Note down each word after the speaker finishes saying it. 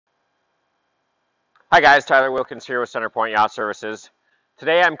Hi guys, Tyler Wilkins here with CenterPointe Yacht Services.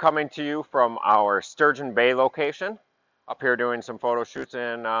 Today I'm coming to you from our Sturgeon Bay location. Up here doing some photo shoots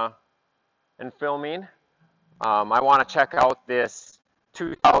and filming. I want to check out this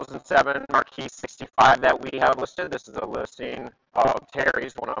 2007 Marquis 65 that we have listed. This is a listing of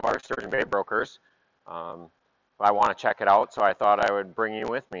Terry's, one of our Sturgeon Bay brokers. I want to check it out, so I thought I would bring you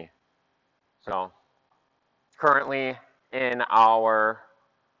with me. So, currently in our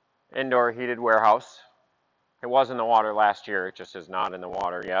indoor heated warehouse. It was in the water last year, it just is not in the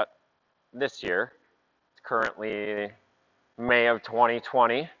water yet this year. It's currently May of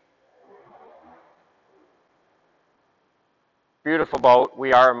 2020. Beautiful boat.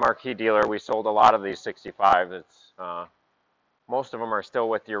 We are a Marquis dealer. We sold a lot of these 65s. Most of them are still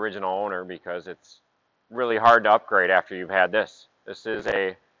with the original owner because it's really hard to upgrade after you've had this. This is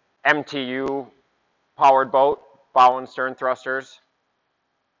a MTU powered boat, bow and stern thrusters,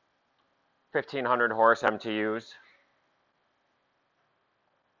 1500 horse MTUs.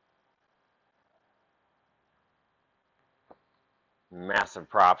 Massive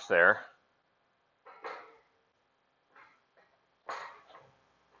props there.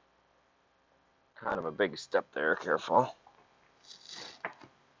 Kind of a big step there, careful.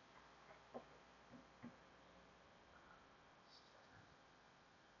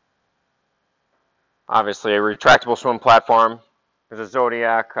 Obviously a retractable swim platform. There's a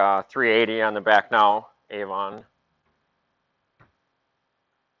Zodiac 380 on the back now, Avon.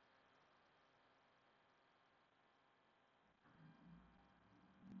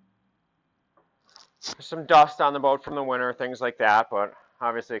 There's some dust on the boat from the winter, things like that, but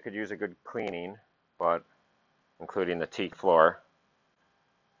obviously it could use a good cleaning, but including the teak floor.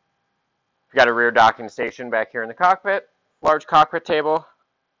 We've got a rear docking station back here in the cockpit, large cockpit table.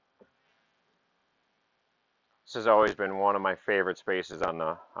 This has always been one of my favorite spaces on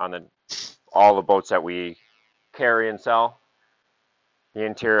all the boats that we carry and sell. The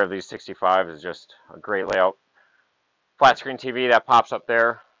interior of these 65s is just a great layout. Flat screen TV that pops up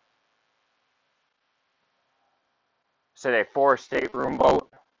there. It's a 4-stateroom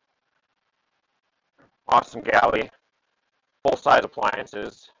boat. Awesome galley. Full-size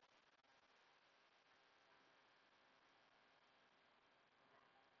appliances.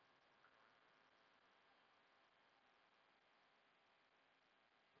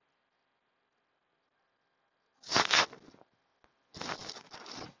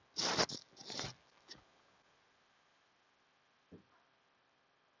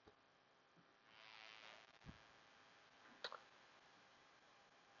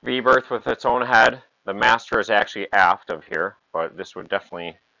 V-berth with its own head. The master is actually aft of here, but this would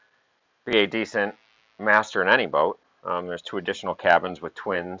definitely be a decent master in any boat. There's 2 additional cabins with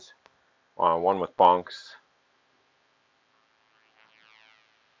twins, one with bunks.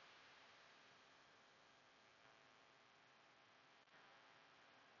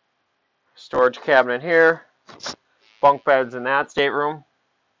 Storage cabinet here, bunk beds in that stateroom.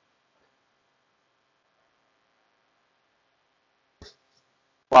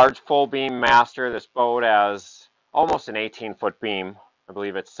 Large full beam master. This boat has almost an 18-foot beam. I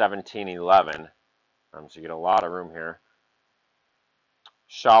believe it's 1711. So you get a lot of room here.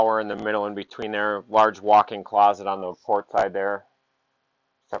 Shower in the middle in between there. Large walk-in closet on the port side there.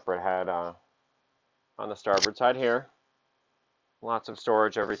 Separate head on the starboard side here. Lots of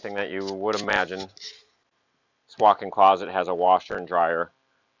storage, everything that you would imagine. This walk-in closet has a washer and dryer.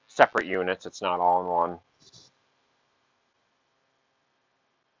 Separate units, it's not all in one.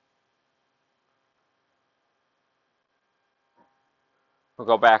 We'll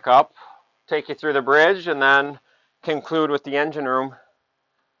go back up, take you through the bridge, and then conclude with the engine room.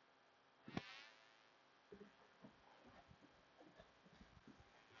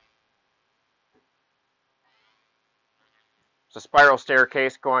 It's a spiral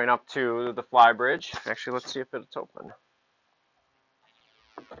staircase going up to the fly bridge. Actually, let's see if it's open.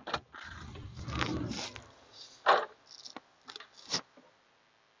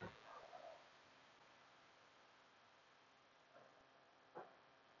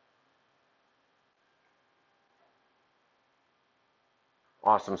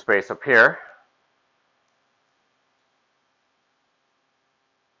 Awesome space up here.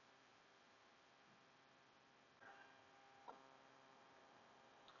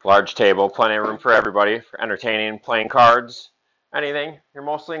 Large table, plenty of room for everybody, for entertaining, playing cards, anything. You're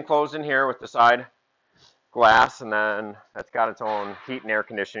mostly enclosed in here with the side glass, and then that's got its own heat and air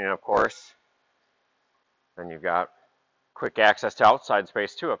conditioning, of course. Then you've got quick access to outside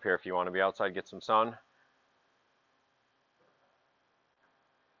space too up here if you want to be outside, get some sun.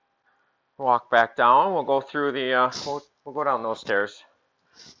 Walk back down. We'll go through the, we'll go down those stairs.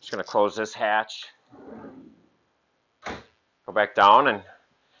 Just going to close this hatch, Go back down and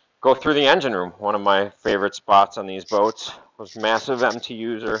go through the engine room. One of my favorite spots on these boats. Those massive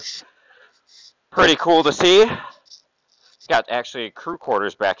MTUs are pretty cool to see. It's got actually crew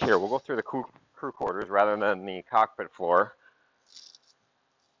quarters back here. We'll go through the crew quarters rather than the cockpit floor.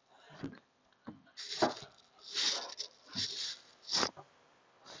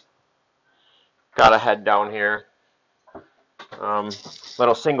 Got a head down here.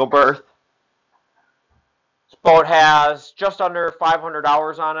 Little single berth. This boat has just under 500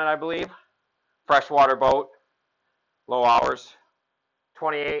 hours on it, I believe. Freshwater boat, low hours.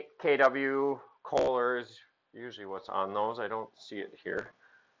 28 kW Kohler is usually what's on those. I don't see it here.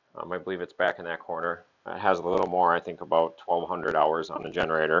 I believe it's back in that corner. It has a little more, I think about 1,200 hours on the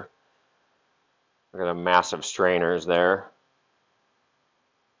generator. Look at the massive strainers there.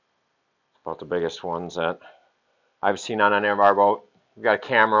 About the biggest ones that I've seen on any of our boat. We've got a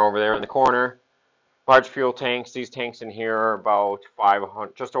camera over there in the corner. Large fuel tanks. These tanks in here are about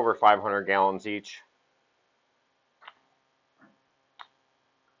 500, just over 500 gallons each.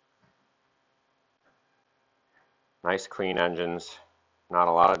 Nice clean engines. Not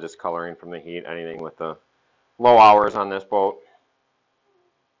a lot of discoloring from the heat, anything with the low hours on this boat.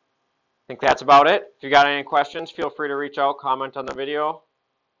 I think that's about it. If you got any questions, feel free to reach out, comment on the video.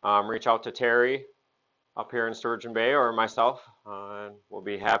 Reach out to Terry up here in Sturgeon Bay or myself, and we'll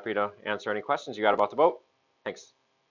be happy to answer any questions you got about the boat. Thanks.